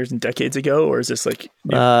years and years and decades ago? Or is this like...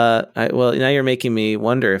 Well, now you're making me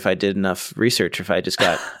wonder if I did enough research, if I just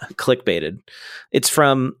got clickbaited. It's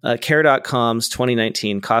from Care.com's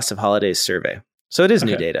 2019 Cost of Holidays survey. So it is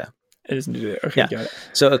new data. It is new data. Okay, got it.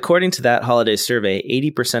 So according to that holiday survey,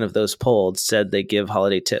 80% of those polled said they give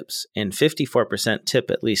holiday tips, and 54%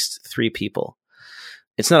 tip at least 3 people.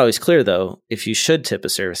 It's not always clear, though, if you should tip a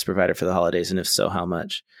service provider for the holidays, and if so, how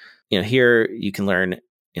much. Here you can learn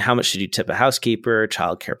how much should you tip a housekeeper,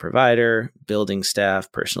 childcare provider, building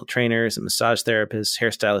staff, personal trainers, and massage therapists,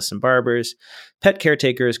 hairstylists and barbers, pet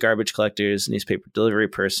caretakers, garbage collectors, newspaper delivery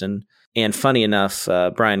person. And funny enough,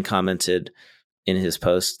 Brian commented in his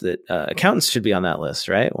post that accountants should be on that list,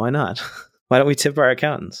 right? Why not? Why don't we tip our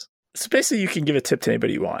accountants? So basically, you can give a tip to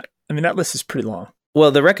anybody you want. I mean, that list is pretty long.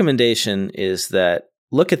 Well, the recommendation is that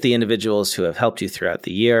look at the individuals who have helped you throughout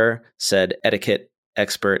the year, said etiquette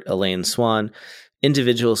expert Elaine Swan.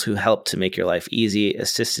 Individuals who helped to make your life easy,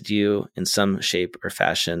 assisted you in some shape or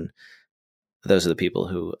fashion. Those are the people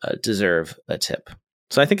who deserve a tip.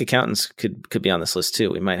 So I think accountants could be on this list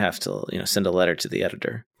too. We might have to send a letter to the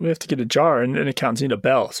editor. We have to get a jar, and accountants need a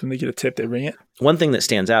bell. So when they get a tip, they ring it. One thing that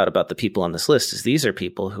stands out about the people on this list is these are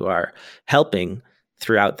people who are helping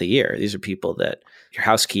throughout the year. These are people that your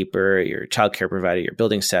housekeeper, your childcare provider, your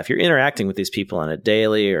building staff, you're interacting with these people on a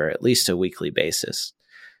daily or at least a weekly basis.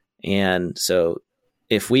 And so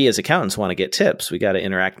if we as accountants want to get tips, we got to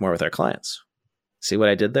interact more with our clients. See what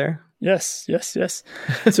I did there? Yes.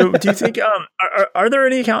 So do you think, are there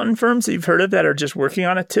any accountant firms that you've heard of that are just working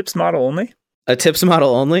on a tips model only? A tips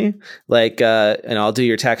model only? Like, and I'll do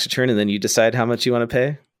your tax return and then you decide how much you want to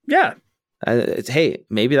pay? Yeah. Hey,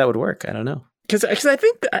 maybe that would work. I don't know. Because I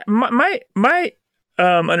think that my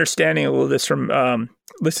understanding a little of this from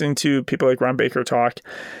listening to people like Ron Baker talk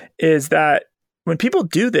is that when people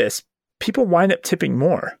do this, people wind up tipping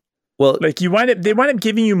more. Well, like they wind up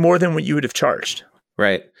giving you more than what you would have charged.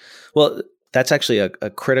 Right. Well, that's actually a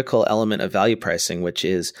critical element of value pricing, which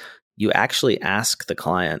is you actually ask the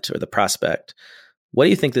client or the prospect, what do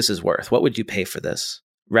you think this is worth? What would you pay for this?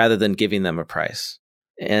 Rather than giving them a price.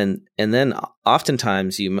 And then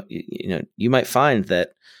oftentimes you might find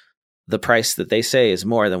that the price that they say is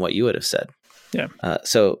more than what you would have said. Yeah.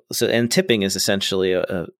 So and tipping is essentially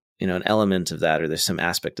an element of that, or there's some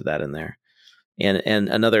aspect of that in there. And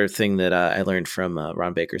another thing that I learned from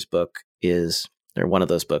Ron Baker's book is, or one of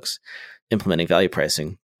those books, Implementing Value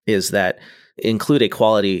Pricing, is that include a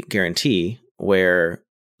quality guarantee where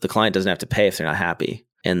the client doesn't have to pay if they're not happy.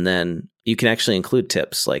 And then you can actually include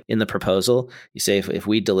tips. Like in the proposal, you say, if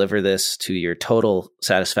we deliver this to your total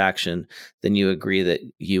satisfaction, then you agree that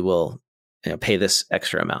you will pay this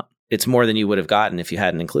extra amount. It's more than you would have gotten if you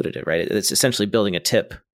hadn't included it, right? It's essentially building a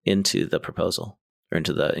tip into the proposal or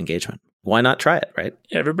into the engagement. Why not try it, right?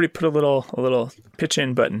 Yeah, everybody put a little pitch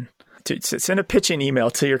in button to send a pitch in email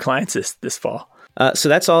to your clients this fall. So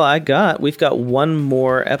that's all I got. We've got one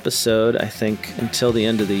more episode, I think, until the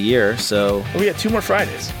end of the year. So we got 2 more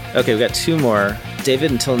Fridays. Okay, we got 2 more.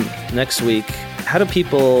 David, until next week, How do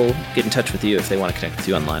people get in touch with you if they want to connect with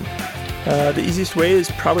you online? The easiest way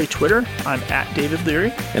is probably Twitter. I'm at David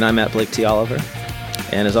Leary. And I'm at Blake T. Oliver.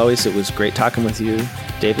 And as always, it was great talking with you,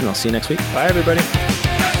 David, and I'll see you next week. Bye, everybody.